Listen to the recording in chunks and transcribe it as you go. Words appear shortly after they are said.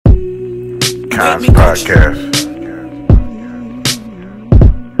Kons podcast.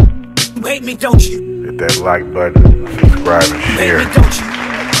 You hate me, don't you? Hit that like button, subscribe and share. You hate me, don't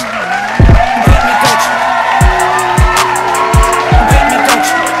you? You hate me, don't you? You hate me, don't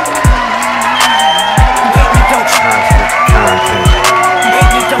you? You hate me, don't you? Constant content. You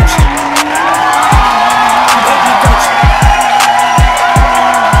hate me, don't you? You hate me, don't you?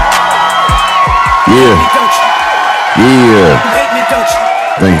 Yeah. Yeah. You hate me, don't you?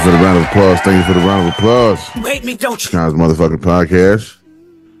 Thank you for the round of applause. Thank you for the round of applause. You hate me, don't you? Kons motherfucking podcast,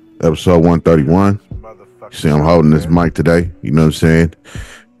 episode 131. See, I'm holding this mic today. You know what I'm saying?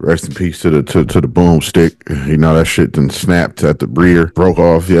 Rest in peace to the boomstick. You know, that shit done snapped at the rear, broke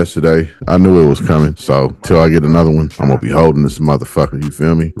off yesterday. I knew it was coming. So till I get another one, I'm gonna be holding this motherfucker. You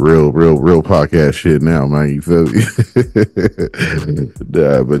feel me? Real podcast shit now, man. You feel me?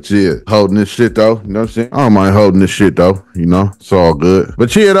 But yeah, holding this shit though. You know what I'm saying? I don't mind holding this shit though. You know, it's all good.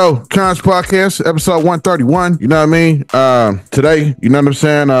 But yeah, though, Kons podcast, episode 131. You know what I mean? Today, you know what I'm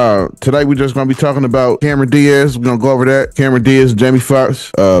saying? Today we just gonna be talking about Cameron Diaz. We're gonna go over that. Cameron Diaz, Jamie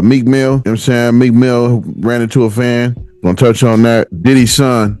Foxx. Meek Mill, you know what I'm saying? Meek Mill ran into a fan. Gonna touch on that. Diddy's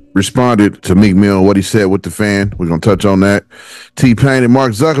son responded to Meek Mill, what he said with the fan. We're gonna touch on that. T-Pain and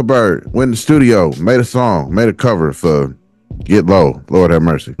Mark Zuckerberg went in the studio, made a song, made a cover for Get Low, Lord Have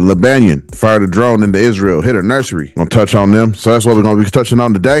Mercy. Lebanon fired a drone into Israel, hit a nursery. Gonna touch on them. So that's what we're gonna be touching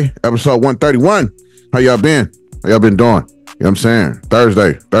on today. Episode 131. How y'all been? How y'all been doing? You know what I'm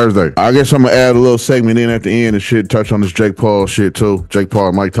saying? Thursday. I guess I'm gonna add a little segment in at the end and shit, touch on this Jake Paul shit too. Jake Paul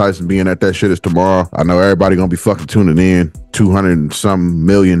and Mike Tyson being at that shit is tomorrow. I know everybody gonna be fucking tuning in. 200 and some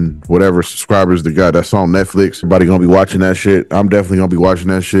million whatever subscribers they got. That's on Netflix. Everybody gonna be watching that shit. I'm definitely gonna be watching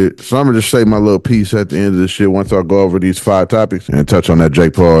that shit. So I'm gonna just say my little piece at the end of this shit once I go over these 5 topics and touch on that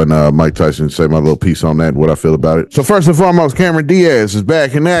Jake Paul and Mike Tyson, say my little piece on that, what I feel about it. So first and foremost, Cameron Diaz is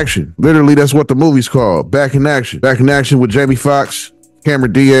back in action. Literally, that's what the movie's called. Back in action. Back in action with Jamie Foxx,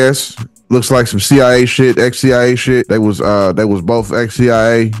 Cameron Diaz. Looks like some CIA shit, ex-CIA shit. They was both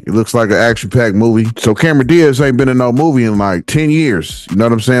ex-CIA. It looks like an action-packed movie. So Cameron Diaz ain't been in no movie in like 10 years. You know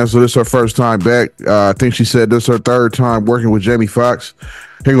what I'm saying? So this is her first time back. I think she said this is her 3rd time working with Jamie Foxx.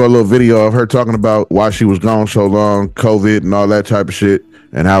 Here go a little video of her talking about why she was gone so long, COVID and all that type of shit,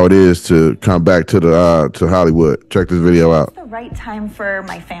 and how it is to come back to the to Hollywood. Check this video out. It's the right time for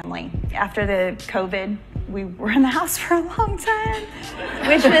my family. After the COVID, we were in the house for a long time,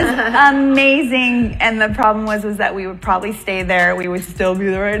 which was amazing. And the problem was that we would probably stay there. We would still be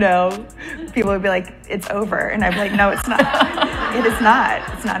there right now. People would be like, it's over. And I'd be like, no, it's not. It is not.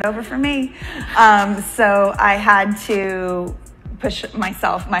 It's not over for me. So I had to push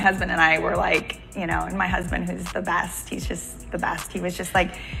myself. My husband and I were like, you know, and my husband, who's the best, he's just the best. He was just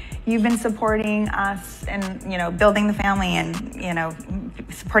like, you've been supporting us and, you know, building the family and, you know,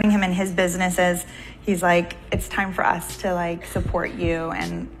 supporting him in his businesses. He's like, it's time for us to like support you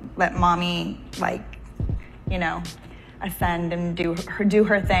and let mommy like, you know, ascend and do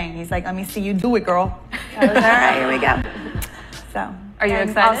her thing. He's like, let me see you do it, girl. I was all right, here we go. So. Are you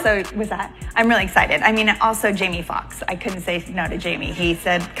excited? Also, I'm really excited. I mean, also Jamie Foxx. I couldn't say no to Jamie. He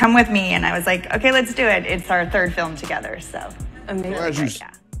said, come with me. And I was like, okay, let's do it. It's our 3rd film together. So amazing.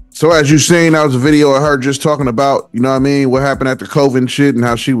 So as you seen, that was a video of her just talking about, you know what I mean, what happened after COVID and shit, and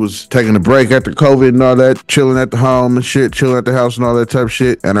how she was taking a break after COVID and all that, chilling at the home and shit, chilling at the house and all that type of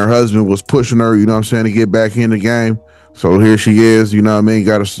shit. And her husband was pushing her, you know what I'm saying, to get back in the game. So here she is, you know what I mean,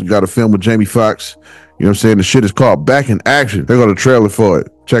 got a film with Jamie Foxx. You know what I'm saying? The shit is called Back in Action. They got a trailer for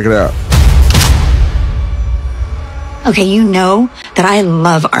it. Check it out. Okay, you know that I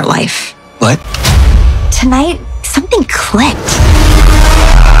love our life. What? Tonight, something clicked.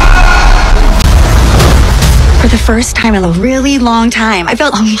 For the first time in a really long time, I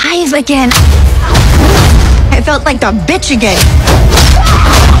felt alive again. I felt like the bitch again.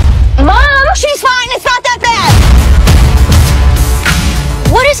 Mom, she's fine. It's not that bad.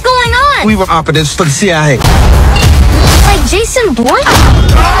 What is going on? We were operatives for the CIA. Like Jason Bourne?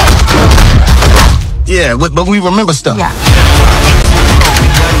 Yeah, but we remember stuff. Yeah.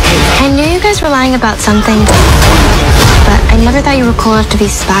 I knew you guys were lying about something, but I never thought you were cool enough to be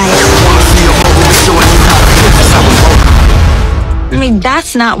spies. I mean,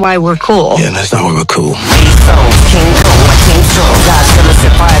 that's not why we're cool. Yeah, that's not why we're cool.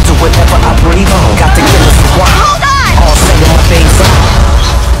 Hold on!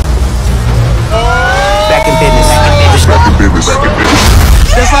 Back in business.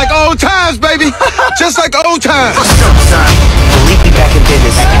 Just like old times, baby. Just like old times.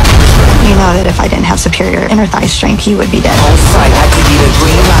 You know that if I didn't have superior inner thigh strength, you would be dead.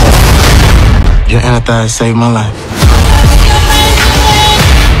 Your inner thigh saved my life.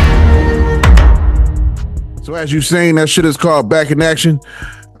 So as you've seen, that shit is called Back in Action,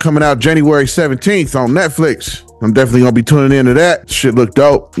 coming out January 17th on Netflix. I'm definitely gonna be tuning into that. Shit look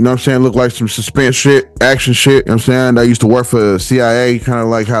dope. You know what I'm saying? Look like some suspense shit, action shit. You know what I'm saying? I used to work for CIA, kind of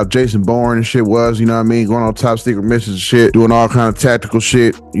like how Jason Bourne and shit was, you know what I mean? Going on top secret missions and shit, doing all kind of tactical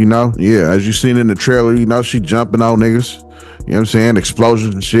shit, you know? Yeah, as you seen in the trailer, you know, she jumping on niggas. You know what I'm saying?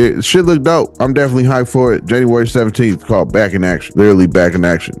 Explosions and shit. The shit look dope. I'm definitely hyped for it. January 17th, called Back in Action. Literally Back in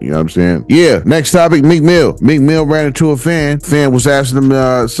Action. You know what I'm saying? Yeah, next topic, Meek Mill. Meek Mill ran into a fan. Fan was asking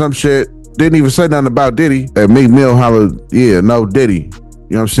him some shit. Didn't even say nothing about Diddy. And Meek Mill hollered, yeah, no Diddy. You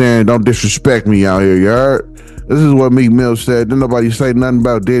know what I'm saying? Don't disrespect me out here, you heard? This is what Meek Mill said. Didn't nobody say nothing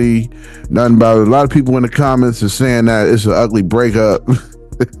about Diddy, nothing about it. A lot of people in the comments are saying that it's an ugly breakup.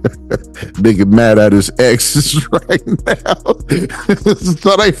 Nigga mad at his exes right now.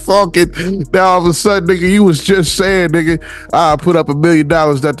 So they fucking, now all of a sudden, nigga, you was just saying, nigga, I put up $1 million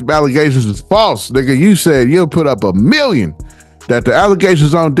that the allegations is false. Nigga, you said you'll put up $1 million that the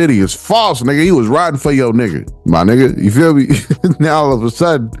allegations on Diddy is false, nigga. You was riding for your nigga, my nigga. You feel me? Now all of a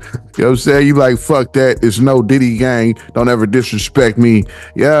sudden, you know what I'm saying? You like, fuck that. It's no Diddy gang. Don't ever disrespect me.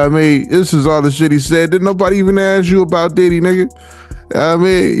 Yeah, I mean, this is all the shit he said. Didn't nobody even ask you about Diddy, nigga? I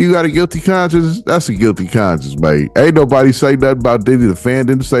mean, you got a guilty conscience? That's a guilty conscience, mate. Ain't nobody say nothing about Diddy. The fan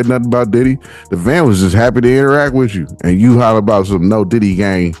didn't say nothing about Diddy. The fan was just happy to interact with you. And you holler about some no Diddy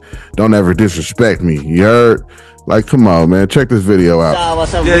gang. Don't ever disrespect me. You heard? Like, come on, man. Check this video out.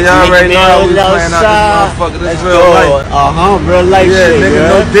 What's up, Yeah, y'all already know how we playing out this motherfucker. This real life. Real life Yeah, shit, nigga, yeah.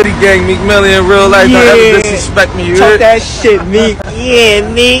 no Diddy gang, Meek Mill in real life. Don't ever disrespect me, you Talk heard? that shit, Meek. Yeah,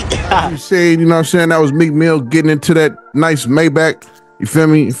 Meek. You saying, you know what I'm saying? That was Meek Mill getting into that nice Maybach. You feel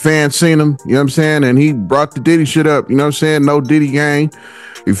me? Fans seen him, you know what I'm saying? And he brought the Diddy shit up, you know what I'm saying? No Diddy gang.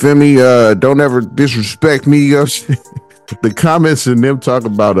 You feel me? Don't ever disrespect me, you know what I'm saying? The comments and them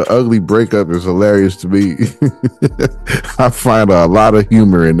talking about an ugly breakup is hilarious to me. I find a lot of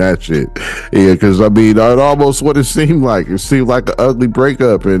humor in that shit. Yeah, because I mean, it almost what it seemed like. It seemed like an ugly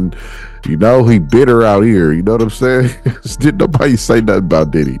breakup, and you know, he bitter out here. You know what I'm saying? Didn't nobody say nothing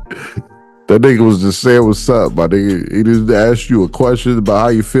about Diddy. That nigga was just saying what's up, my nigga. He just asked you a question about how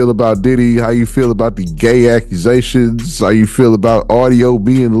you feel about Diddy, how you feel about the gay accusations, how you feel about audio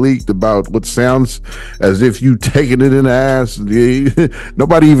being leaked about what sounds as if you taking it in the ass.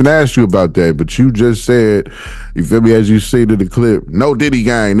 Nobody even asked you about that, but you just said, you feel me, as you see in the clip, no Diddy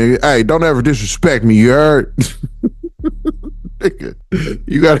gang, nigga. Hey, don't ever disrespect me, you heard? Nigga,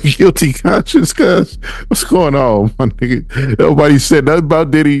 you got a guilty conscience, cuz? What's going on, my nigga? Nobody said nothing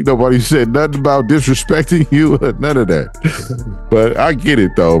about Diddy. Nobody said nothing about disrespecting you. None of that. But I get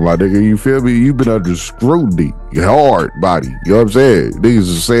it, though, my nigga. You feel me? You've been under scrutiny. Hard body. You know what I'm saying?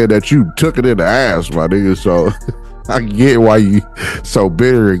 Niggas are saying that you took it in the ass, my nigga. So I get why you so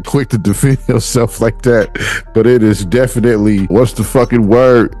bitter and quick to defend yourself like that, but it is definitely, what's the fucking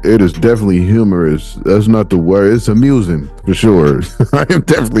word? It is definitely humorous. That's not the word. It's amusing for sure. I am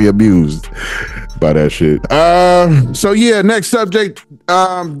definitely amused by that shit. So yeah, next subject.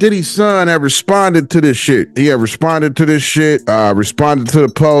 Diddy's son have responded to this shit. He have responded to this shit. Responded to the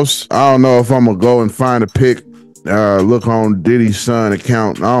post. I don't know if I'm gonna go and find a pic. Look on Diddy's son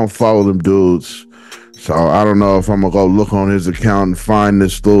account. I don't follow them dudes. So I don't know if I'm gonna go look on his account and find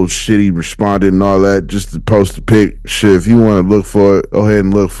this little shit he responded and all that just to post a pic. Shit, if you want to look for it, go ahead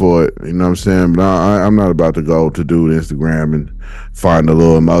and look for it. You know what I'm saying? But I'm not about to go to do Instagram and find a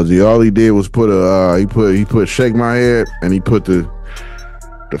little emoji. All he did was put a he put shake my head and he put the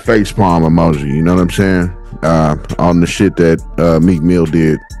face palm emoji. You know what I'm saying? On the shit that Meek Mill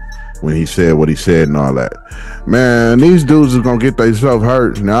did when he said what he said and all that. Man, these dudes is gonna get themselves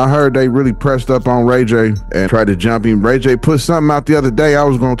hurt. Now, I heard they really pressed up on Ray J and tried to jump him. Ray J put something out the other day. I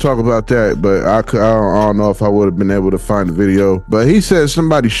was gonna talk about that, but I don't know if I would have been able to find the video. But he said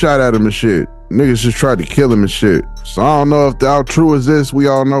somebody shot at him and shit. Niggas just tried to kill him and shit. So I don't know if how true is this. We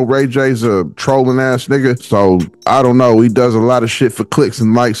all know Ray J's a trolling ass nigga. So I don't know. He does a lot of shit for clicks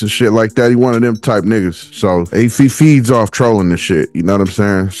and likes and shit like that. He one of them type niggas. So he feeds off trolling and shit. You know what I'm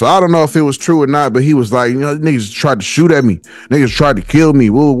saying? So I don't know if it was true or not, but he was like, you know, niggas tried to shoot at me. Niggas tried to kill me.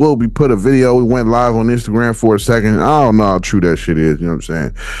 We'll be put a video. We went live on Instagram for a second. I don't know how true that shit is. You know what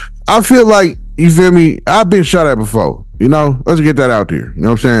I'm saying? I feel like, you feel me? I've been shot at before. You know, let's get that out there. You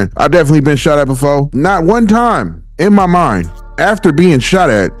know what I'm saying? I've definitely been shot at before. Not one time in my mind, after being shot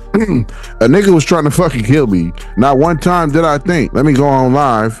at, a nigga was trying to fucking kill me. Not one time did I think, let me go on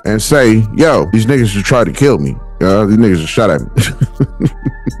live and say, yo, these niggas just tried to kill me. These niggas just shot at me.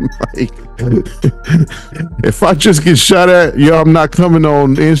 Like, if I just get shot at, yo, I'm not coming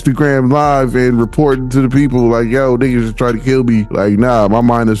on Instagram live and reporting to the people like, yo, niggas just try to kill me. Like, nah, my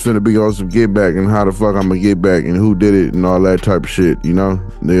mind is finna be on some get back and how the fuck I'm gonna get back and who did it and all that type of shit, you know?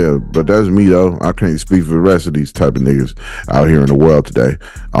 Yeah, but that's me though. I can't speak for the rest of these type of niggas out here in the world today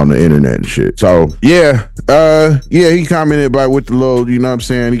on the internet and shit. So yeah, he commented by with the little, you know what I'm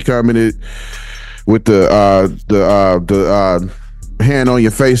saying? He commented with the hand on your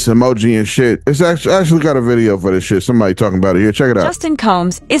face emoji and shit. It's actually got a video for this shit. Somebody talking about it here. Check it out. Justin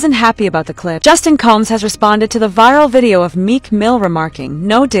Combs isn't happy about the clip. Justin Combs has responded to the viral video of Meek Mill remarking,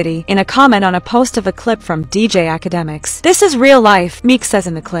 "No Diddy," in a comment on a post of a clip from DJ Academics. "This is real life," Meek says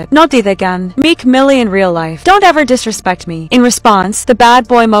in the clip. "No digan. Meek Millie in real life. Don't ever disrespect me." In response, the bad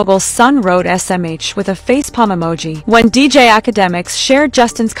boy mogul's son wrote SMH with a facepalm emoji. When DJ Academics shared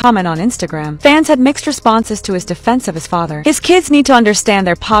Justin's comment on Instagram, fans had mixed responses to his defense of his father. His kids need to understand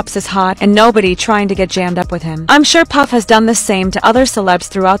their pops is hot and nobody trying to get jammed up with him. "I'm sure Puff has done the same to other celebs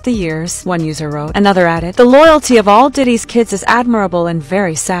throughout the years," one user wrote. Another added, "The loyalty of all Diddy's kids is admirable and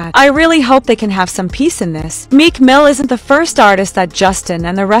very sad. I really hope they can have some peace in this." Meek Mill isn't the first artist that Justin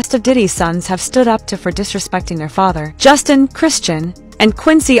and the rest of Diddy's sons have stood up to for disrespecting their father. Justin, Christian, and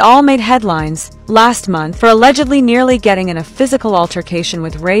Quincy all made headlines last month for allegedly nearly getting in a physical altercation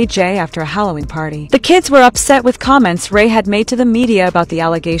with Ray J after a Halloween party. The kids were upset with comments Ray had made to the media about the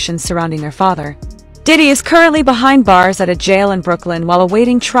allegations surrounding their father. Diddy is currently behind bars at a jail in Brooklyn while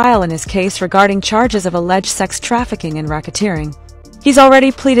awaiting trial in his case regarding charges of alleged sex trafficking and racketeering. He's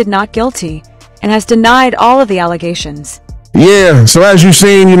already pleaded not guilty and has denied all of the allegations. Yeah, so as you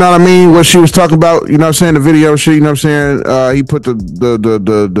seen, you know what I mean, what she was talking about, you know what I'm saying, the video shit, you know what I'm saying, he put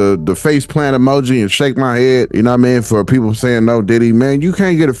the face plant emoji and shake my head, you know what I mean, for people saying no Diddy. Man, you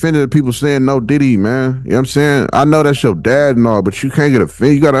can't get offended at people saying no Diddy, man. You know what I'm saying? I know that's your dad and all, but you can't get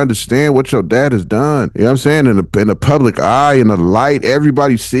offended. You got to understand what your dad has done. You know what I'm saying? In the public eye, in the light,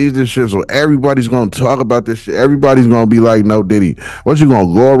 everybody sees this shit, so everybody's going to talk about this shit. Everybody's going to be like, no Diddy. What, you going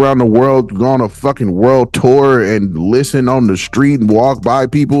to go around the world, go on a fucking world tour and listen on the street and walk by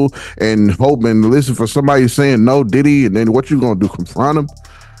people and hope and listen for somebody saying no Diddy, and then what you gonna do, confront them?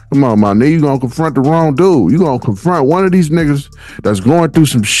 Come on, my nigga, you gonna confront the wrong dude. You gonna confront one of these niggas that's going through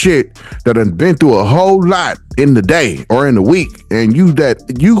some shit that done been through a whole lot in the day or in the week, and you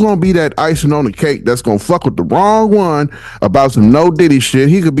gonna be that icing on the cake that's gonna fuck with the wrong one about some no Diddy shit.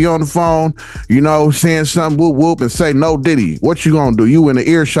 He could be on the phone, you know, saying something whoop whoop and say no Diddy. What you gonna do? You in the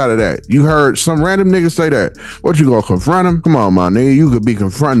earshot of that. You heard some random nigga say that. What, you gonna confront him? Come on, my nigga, you could be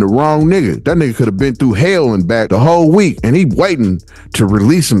confronting the wrong nigga. That nigga could have been through hell and back the whole week, and he waiting to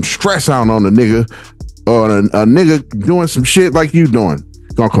release some stress out on the nigga, or a nigga doing some shit like you doing.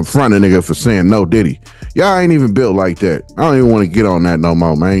 Gonna confront a nigga for saying no Diddy. Y'all ain't even built like that. I don't even want to get on that no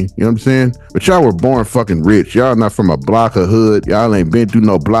more, man. You know what I'm saying? But y'all were born fucking rich. Y'all not from a block or hood. Y'all ain't been through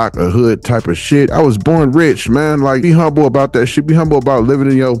no block or hood type of shit. I was born rich, man. Like, be humble about that shit. Be humble about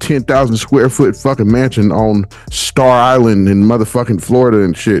living in your 10,000 square foot fucking mansion on Star Island in motherfucking Florida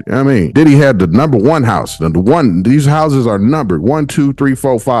and shit. You know what I mean? Diddy had the #1 house. These houses are numbered 1, 2, 3,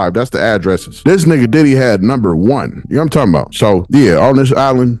 4, 5. That's the addresses. This nigga Diddy had #1. You know what I'm talking about? So yeah, on this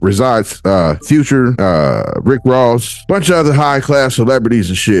island resides Future, Rick Ross, bunch of other high class celebrities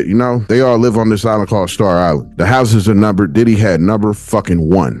and shit. You know, they all live on this island called Star Island. The houses are numbered. Diddy had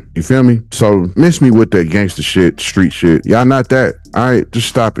 #1. You feel me? So miss me with that gangster shit, street shit. Y'all not that. All right, just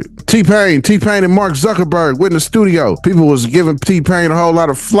stop it. T-Pain and Mark Zuckerberg went in the studio. People was giving T-Pain a whole lot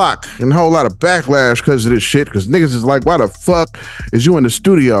of flock and a whole lot of backlash because of this shit. Because niggas is like, why the fuck is you in the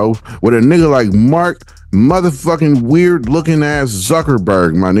studio with a nigga like Mark motherfucking weird looking ass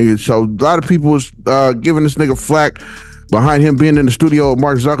Zuckerberg, my nigga? So a lot of people was giving this nigga flack behind him being in the studio with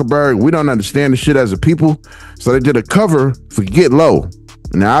Mark Zuckerberg. We don't understand the shit as a people. So they did a cover for Get Low.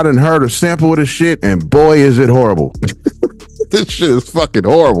 Now I done heard a sample of this shit, and boy is it horrible. This shit is fucking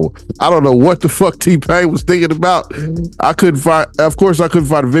horrible. I don't know what the fuck T-Pain was thinking about. I couldn't find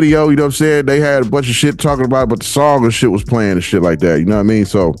a video, you know what I'm saying? They had a bunch of shit talking about it, but the song and shit was playing and shit like that, you know what I mean?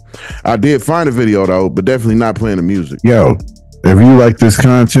 So I did find a video though, but definitely not playing the music. Yo, if you like this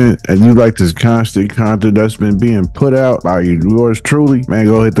content and you like this constant content that's been being put out by yours truly, man,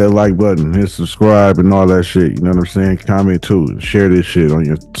 go hit that like button, hit subscribe and all that shit. You know what I'm saying? Comment too. Share this shit on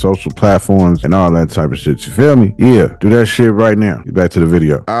your social platforms and all that type of shit. You feel me? Yeah, do that shit right now. Get back to the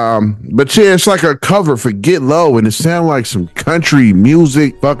video. But yeah, it's like a cover for Get Low, and it sounded like some country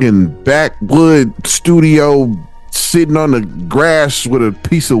music, fucking backwood studio, sitting on the grass with a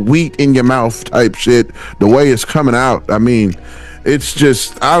piece of wheat in your mouth type shit. The way it's coming out, I mean, It's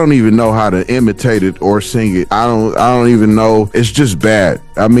just, I don't even know how to imitate it or sing it. I don't even know. It's just bad.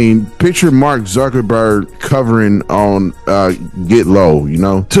 I mean, picture Mark Zuckerberg covering on Get Low, you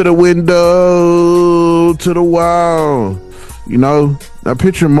know? To the window, to the wall, you know? Now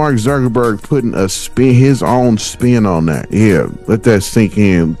picture Mark Zuckerberg putting his own spin on that. Yeah, let that sink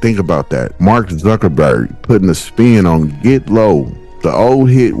in. Think about that. Mark Zuckerberg putting a spin on Get Low, the old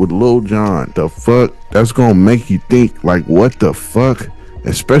hit with Lil Jon. The fuck? That's gonna make you think, like, what the fuck?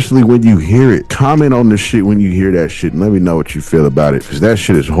 Especially when you hear it. Comment on this shit when you hear that shit and let me know what you feel about it, because that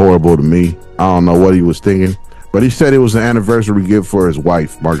shit is horrible to me. I don't know what he was thinking, but he said it was an anniversary gift for his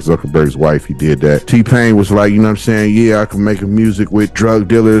wife, Mark Zuckerberg's wife. He did that. T-Pain was like, you know what I'm saying? Yeah, I can make music with drug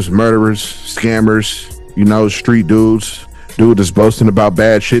dealers, murderers, scammers, you know, street dudes. Dude that's boasting about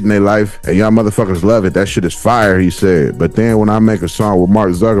bad shit in their life. Hey, y'all motherfuckers love it. That shit is fire, he said. But then when I make a song with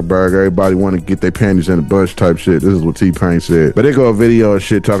Mark Zuckerberg, everybody want to get their panties in a bunch type shit. This is what T-Pain said. But they go a video of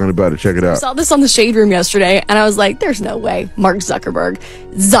shit talking about it. Check it out. I saw this on the Shade Room yesterday, and I was like, there's no way Mark Zuckerberg,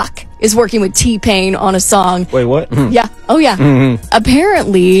 Zuck, is working with T-Pain on a song. Wait, what? Yeah. Oh, yeah. Mm-hmm.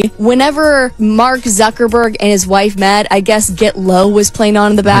 Apparently, whenever Mark Zuckerberg and his wife met, I guess Get Low was playing on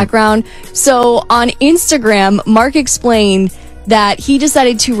in the background. So on Instagram, Mark explained that he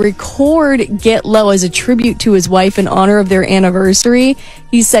decided to record Get Low as a tribute to his wife in honor of their anniversary.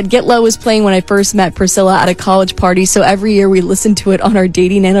 He said, Get Low was playing when I first met Priscilla at a college party, so every year we listened to it on our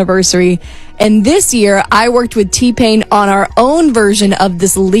dating anniversary. And this year, I worked with T-Pain on our own version of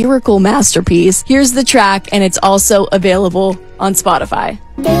this lyrical masterpiece. Here's the track, and it's also available on Spotify.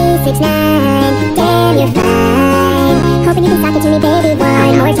 369, damn, you're fine. Hoping you can talk it to me, baby,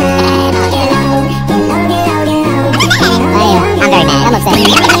 one more time. Get low, get low, get low, get low. I'm very mad. I'm upset.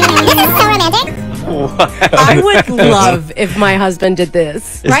 This is so romantic. I would love if my husband did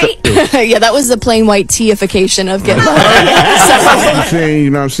this, right? Yeah, that was the plain white teification of Get Low. You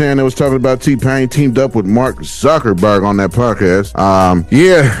know what I'm saying? They was talking about T-Pain teamed up with Mark Zuckerberg on that podcast.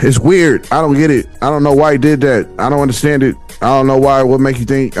 Yeah, it's weird. I don't get it. I don't know why he did that. I don't understand it. I don't know why. What make you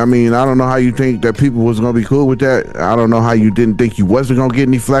think? I mean, I don't know how you think that people was gonna be cool with that. I don't know how you didn't think you wasn't gonna get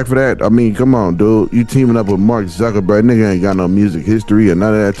any flack for that. I mean, come on, dude. You teaming up with Mark Zuckerberg. Nigga ain't got no music history or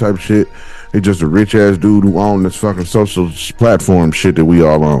none of that type of shit. He's just a rich ass dude who owns this fucking social platform shit that we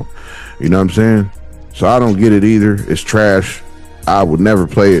all own. You know what I'm saying? So I don't get it either. It's trash. I would never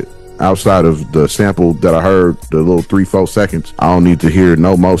play it outside of the sample that I heard, the little 3-4 seconds. I don't need to hear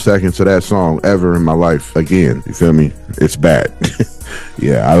no more seconds of that song ever in my life again. You feel me? It's bad.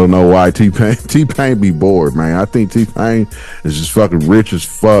 Yeah, I don't know why T-Pain be bored, man. I think T-Pain is just fucking rich as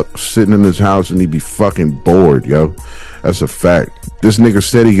fuck, sitting in his house and he be fucking bored, yo. That's a fact. This nigga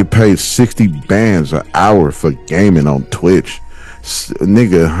said he get paid 60 bands an hour for gaming on Twitch.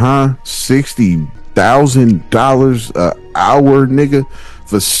 Nigga, huh? $60,000 an hour, nigga,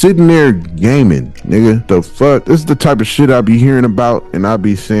 for sitting there gaming, nigga. The fuck? This is the type of shit I be hearing about, and I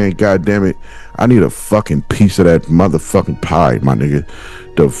be saying, God damn it, I need a fucking piece of that motherfucking pie, my nigga.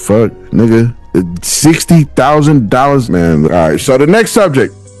 The fuck, nigga? $60,000, man. All right, so the next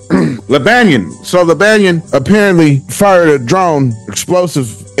subject. Lebanon. So Lebanon apparently fired a drone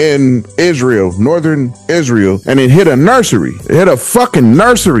explosive in Israel, northern Israel, and it hit a nursery. It hit a fucking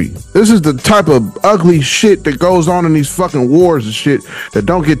nursery. This is the type of ugly shit that goes on in these fucking wars and shit that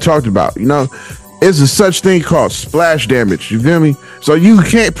don't get talked about, you know? It's a such thing called splash damage, you feel me? So you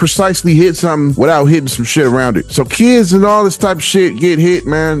can't precisely hit something without hitting some shit around it. So kids and all this type of shit get hit,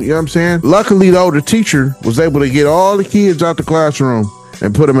 man, you know what I'm saying? Luckily though, the teacher was able to get all the kids out the classroom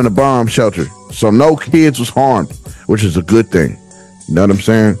and put them in a bomb shelter. So no kids was harmed, which is a good thing. You know what I'm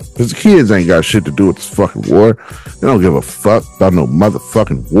saying? Because the kids ain't got shit to do with this fucking war. They don't give a fuck about no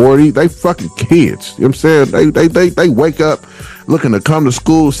motherfucking war. They fucking kids. You know what I'm saying? They wake up looking to come to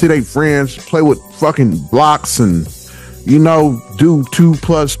school, see their friends, play with fucking blocks and, you know, do 2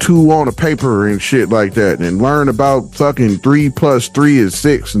 + 2 on a paper and shit like that, and learn about fucking 3 + 3 is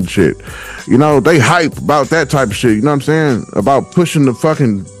 6 and shit. You know, they hype about that type of shit. You know what I'm saying? About pushing the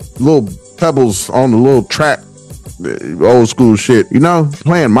fucking little pebbles on the little track, old school shit. You know,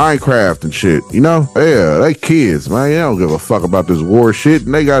 playing Minecraft and shit. You know, yeah, they kids, man. They don't give a fuck about this war shit,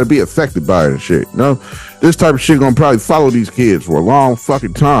 and they got to be affected by it and shit. You know, this type of shit gonna probably follow these kids for a long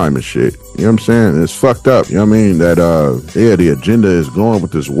fucking time and shit. You know what I'm saying? It's fucked up. You know what I mean? That, yeah, the agenda is going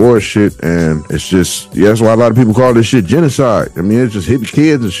with this war shit, and it's just, yeah, that's why a lot of people call this shit genocide. I mean, it's just hitting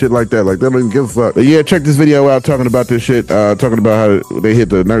kids and shit like that. Like, they don't even give a fuck. But yeah, check this video out talking about this shit, talking about how they hit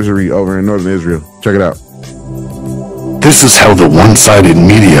the nursery over in northern Israel. Check it out. This is how the one-sided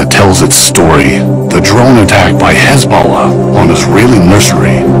media tells its story. The drone attack by Hezbollah on Israeli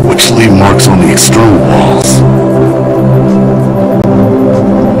nursery, which leave marks on the external walls.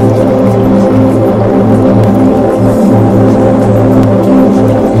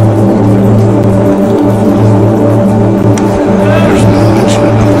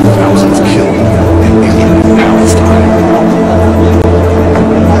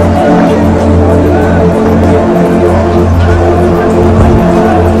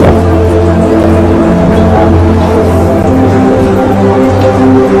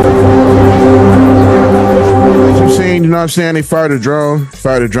 what I'm saying? They fired a drone.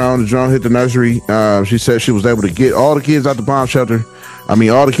 The drone hit the nursery. She said she was able to get all the kids out the bomb shelter. I mean,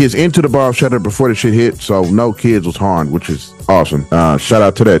 all the kids into the bomb shelter before the shit hit, so no kids was harmed, which is awesome. Shout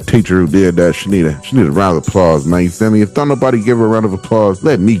out to that teacher who did that. She need a round of applause, man. You feel me? If don't nobody give her a round of applause,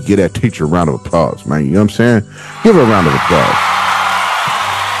 let me give that teacher a round of applause, man. You know what I'm saying? Give her a round of applause.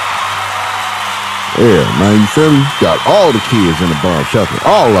 Yeah, man, you feel me? Got all the kids in the bomb shelter,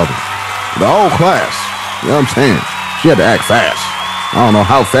 all of them, the whole class. You know what I'm saying? She had to act fast. I don't know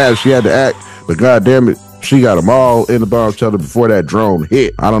how fast she had to act, but goddamn it, she got them all in the bomb shelter before that drone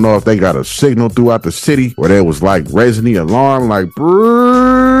hit. I don't know if they got a signal throughout the city where they was like raising the alarm, like,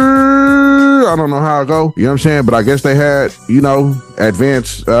 I don't know how it go. You know what I'm saying? But I guess they had, you know,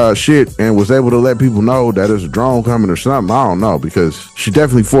 advanced shit and was able to let people know that there's a drone coming or something. I don't know, because she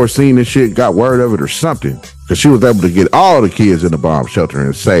definitely foreseen this shit, got word of it or something. Because she was able to get all the kids in the bomb shelter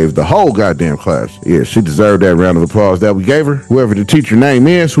and save the whole goddamn class. Yeah, she deserved that round of applause that we gave her. Whoever the teacher name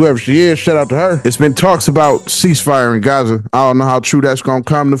is, whoever she is, shout out to her. It's been talks about ceasefire in Gaza. I don't know how true that's gonna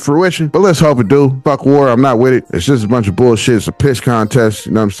come to fruition, but let's hope it do. Fuck war, I'm not with it. It's just a bunch of bullshit. It's a piss contest,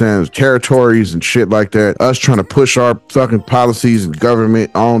 you know what I'm saying? It's territories and shit like that. Us trying to push our fucking policies and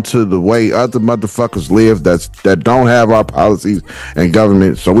government onto the way other motherfuckers live that don't have our policies and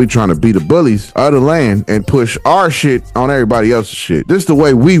government. So we trying to be the bullies of the land and push our shit on everybody else's shit. This is the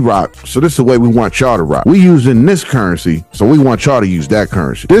way we rock, so this is the way we want y'all to rock. We using this currency, so we want y'all to use that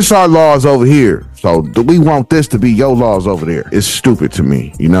currency. This our laws over here, so we want this to be your laws over there. It's stupid to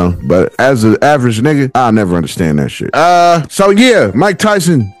me, you know, but as an average nigga, I'll never understand that shit. So yeah, Mike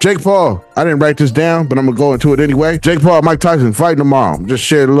Tyson, Jake Paul. I didn't write this down, but I'm gonna go into it anyway. Jake Paul, Mike Tyson fighting tomorrow. Just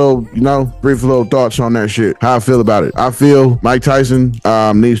shared a little, you know, brief little thoughts on that shit. How I feel about it. I feel Mike Tyson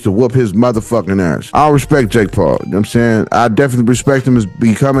needs to whoop his motherfucking ass. I don't respect Jake Paul. You know what I'm saying? I definitely respect him as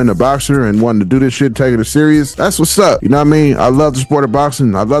becoming a boxer and wanting to do this shit, taking it serious. That's what's up. You know what I mean? I love the sport of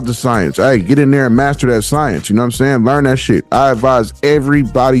boxing. I love the science. Hey, get in there and master that science. You know what I'm saying? Learn that shit. I advise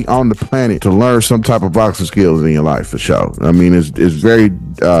everybody on the planet to learn some type of boxing skills in your life, for sure. I mean, it's very,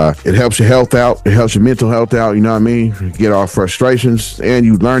 it helps your health out. It helps your mental health out. You know what I mean? You get off frustrations and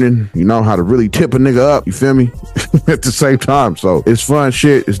you learning, you know, how to really tip a nigga up. You feel me? At the same time. So it's fun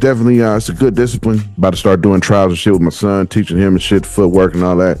shit. It's definitely, it's a good discipline. About to start doing trials and shit with my son, teaching him and shit, footwork and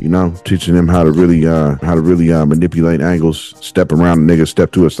all that, you know, teaching him how to really manipulate angles, step around a nigga,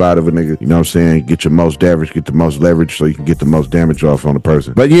 step to a side of a nigga, you know what I'm saying? Get your most leverage, get the most leverage so you can get the most damage off on the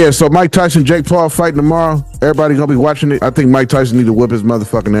person. But yeah, so Mike Tyson, Jake Paul fighting tomorrow. Everybody gonna be watching it. I think Mike Tyson need to whip his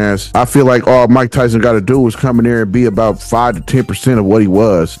motherfucking ass. I feel like all Mike Tyson got to do is come in there and be about 5 to 10% of what he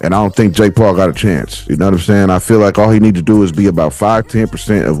was, and I don't think Jake Paul got a chance. You know what I'm saying? I feel like all he need to do is be about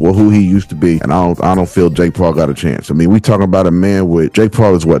 5-10% of who he used to be, and I don't feel Jake Paul got a chance. I mean, we talking about a man with, Jake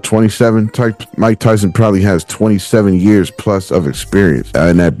Paul is what, 27? Mike Tyson probably has 27 years plus of experience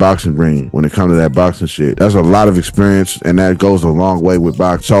in that boxing ring. When it comes to that boxing shit, that's a lot of experience, and that goes a long way with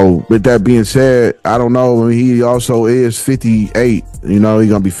boxing. So with that being said, I don't know. I mean, he also is 58. You know, he's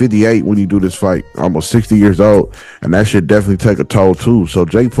gonna be 58 when you do this fight, almost 60 years old, and that should definitely take a toll too. So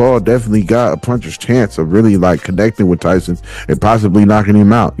Jake Paul definitely got a puncher's chance of really like connecting with Tyson and possibly knocking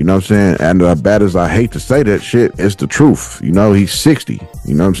him out. You know what I'm saying? And bad as I hate to say that shit, it's the truth. You know, he's 60.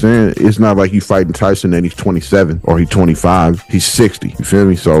 You know what I'm saying? It's not like you fighting Tyson and he's 27 or he's 25. He's 60. You feel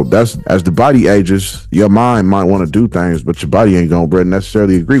me? So that's, as the body ages, your mind might want to do things, but your body ain't gonna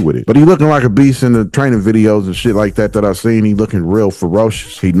necessarily agree with it. But he looking like a beast in the training videos and shit like that I've seen. He looking real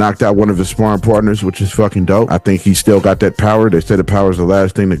ferocious. He knocked out one of his sparring partners, which is fucking dope. I think he still got that power. They say the power is the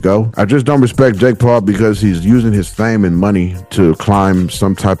last thing to go. I just don't respect Jake Paul because he's using his fame and money to climb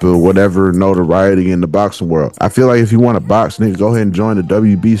some type of whatever notoriety in the boxing world. I feel like if you want to box, nigga, go ahead and join the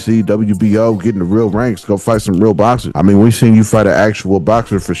WBC, WBO, get in the real ranks, go fight some real boxers. I mean, we seen you fight an actual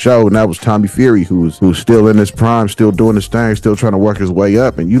boxer for show, and that was Tommy Fury, who's still in his prime, still doing his thing, still trying to work his way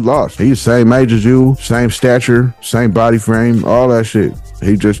up, and you lost. He's the same age as you, same stature, same body frame, all that shit.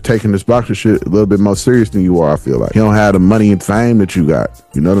 He just taking this boxer shit a little bit more serious than you are, I feel like. He don't have the money and fame that you got.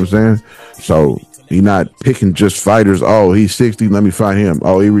 You know what I'm saying? So he not picking just fighters. Oh, he's 60, let me fight him.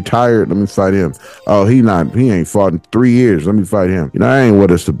 Oh, he retired, let me fight him. Oh, he ain't fought in 3 years, let me fight him. You know, that ain't what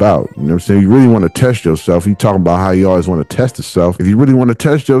it's about. You know what I'm saying? You really want to test yourself. You talking about how you always want to test yourself. If you really want to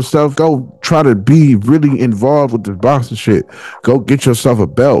test yourself, go try to be really involved with the boxing shit. Go get yourself a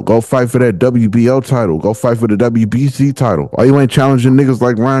belt. Go fight for that WBO title. Go fight for the WBC title. Why you ain't challenging niggas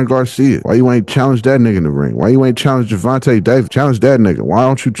like Ryan Garcia? Why you ain't challenge that nigga in the ring? Why you ain't challenge Javante Davis? Challenge that nigga. Why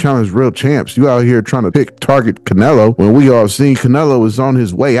don't you challenge real champs? You out here trying to target Canelo when we all seen Canelo is on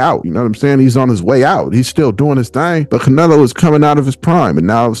his way out. You know what I'm saying? He's on his way out. He's still doing his thing, but Canelo is coming out of his prime, and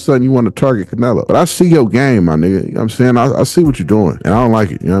now all of a sudden you want to target Canelo. But I see your game, my nigga. You know what I'm saying? I see what you're doing, and I don't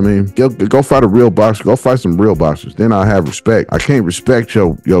like it. You know what I mean? Go fight a real boxer. Go fight some real boxers. Then I'll have respect. I can't respect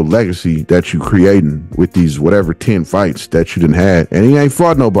your legacy that you creating with these whatever 10 fights that you done had, and he ain't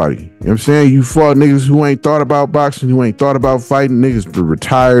fought nobody. You know what I'm saying? You fought niggas who ain't thought about boxing, who ain't thought about fighting. Niggas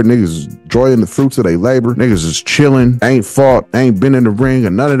retired. Niggas enjoying the fruits of their labor. Niggas is chilling. Ain't fought. Ain't been in the ring or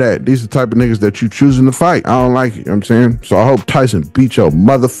none of that. These are the type of niggas that you choosing to fight. I don't like it. You know what I'm saying? So I hope Tyson beat your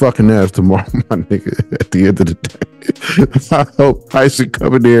motherfucking ass tomorrow, my nigga, at the end of the day. I hope Tyson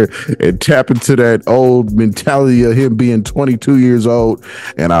come in there and tap into that old mentality of him being 22 years old,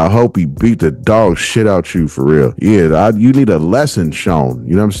 and I hope he beat the dog shit out you for real. Yeah, you need a lesson shown.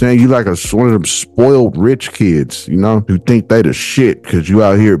 You know what I'm saying? You like one of them spoiled rich kids, you know, who think they the shit because you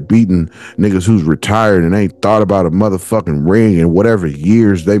out here beating niggas who's retired and ain't thought about a motherfucking ring in whatever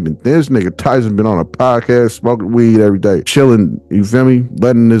years they've been. This nigga Tyson been on a podcast, smoking weed every day, chilling, you feel me?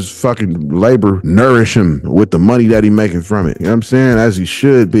 Letting his fucking labor nourish him with the money that he making from it. You know what I'm saying? As he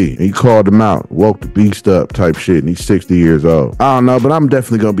should be. He called him out, woke the beast up type shit, and he's 60 years old. I don't know, but I'm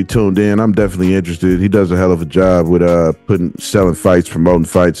definitely gonna be tuned in. I'm definitely interested. He does a hell of a job with selling fights, promoting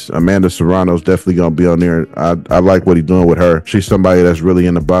fights. Amanda Serrano's definitely gonna be on there. I like what he's doing with her. She's somebody that's really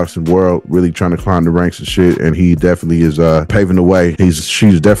in the boxing world, really trying to climb the ranks and shit, and he definitely is paving the way.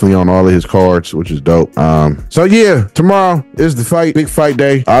 She's definitely on all of his cards, which is dope. So yeah, tomorrow is the fight, big fight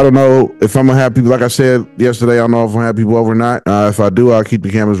day. I don't know if I'm gonna have people, like I said yesterday, I don't know if I'm gonna have people over or not. If I do, I'll keep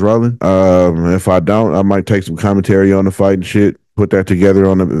the cameras rolling. If I don't, I might take some commentary on the fight and shit. Put that together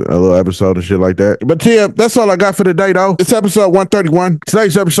on a little episode and shit like that. But yeah, that's all I got for today, though. It's episode 131.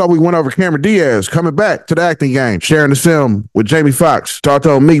 Today's episode, we went over Cameron Diaz coming back to the acting game, sharing the film with Jamie Foxx. Talked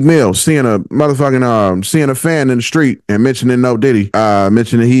on Meek Mill, seeing a motherfucking seeing a fan in the street and mentioning No Diddy,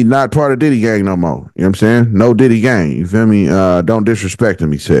 mentioning he not part of Diddy gang no more. You know what I'm saying? No Diddy gang. You feel me? Don't disrespect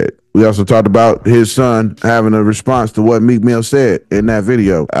him, he said. We also talked about his son having a response to what Meek Mill said in that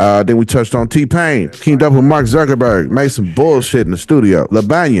video. Then we touched on T-Pain. Teamed up with Mark Zuckerberg. Made some bullshit in the studio.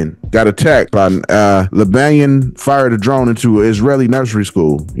 Lebanon got attacked by Lebanon fired a drone into an Israeli nursery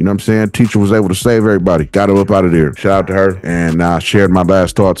school. You know what I'm saying? Teacher was able to save everybody. Got him up out of there. Shout out to her. And I shared my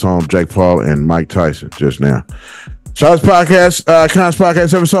last thoughts on Jake Paul and Mike Tyson just now. Shaw's Podcast, Kons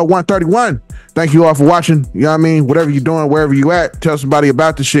Podcast, episode 131. Thank you all for watching. You know what I mean? Whatever you're doing, wherever you at, tell somebody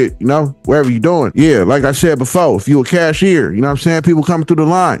about the shit, you know? Wherever you're doing. Yeah, like I said before, if you a cashier, you know what I'm saying? People coming through the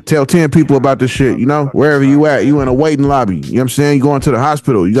line. Tell 10 people about this shit, you know? Wherever you at, you in a waiting lobby. You know what I'm saying? You going to the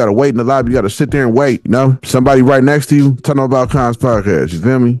hospital. You got to wait in the lobby. You got to sit there and wait, you know? Somebody right next to you, tell them about Kons Podcast. You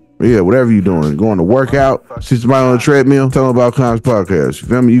feel me? Yeah, whatever you're doing. Going to work out, see somebody on the treadmill, tell them about Kons Podcast. You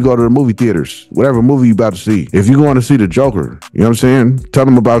feel me? You go to the movie theaters, whatever movie you about to see. If you going to see the Joker, you know what I'm saying? Tell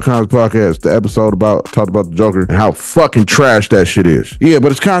them about Kons Podcast, the episode talked about the Joker and how fucking trash that shit is. Yeah,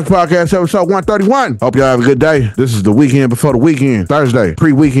 but it's Kons Podcast, episode 131. Hope y'all have a good day. This is the weekend before the weekend. Thursday,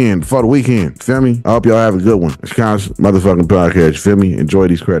 pre-weekend before the weekend. You feel me? I hope y'all have a good one. It's Kons motherfucking Podcast. You feel me? Enjoy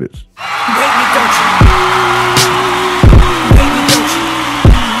these credits.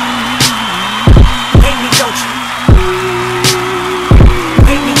 Don't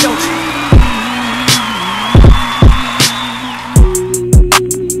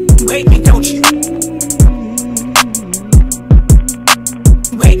you? Hate me, don't you?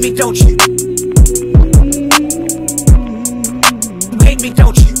 Hate me, don't you? Hate me, don't you? Hate me,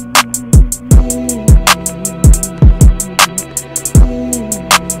 don't you?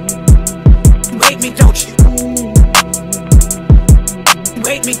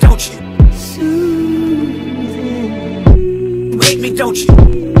 Hate me, don't you? Hate me, don't you?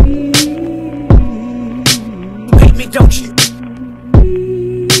 Hate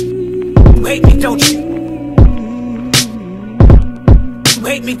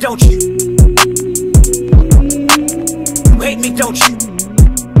me, don't you? Hate me, don't you? Hate me, don't you?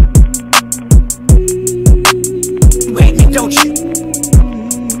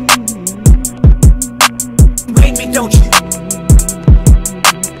 Hate me, don't you?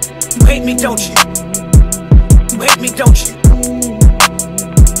 Hate me, don't you? Hate me, don't you?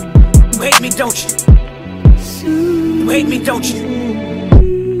 Hate me, don't you? Hate me, don't you?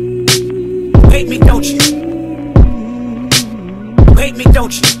 Hate me, don't you? Hate me,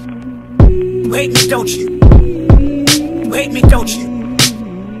 don't you? Hate me, don't you? Hate me, don't you?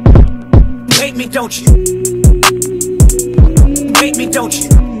 hate me, don't you? You hate me, don't you?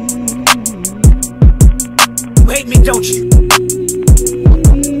 You hate me, don't you?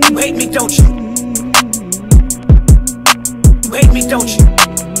 You hate me, don't you? You hate me, don't you?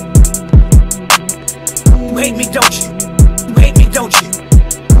 You hate me, don't you?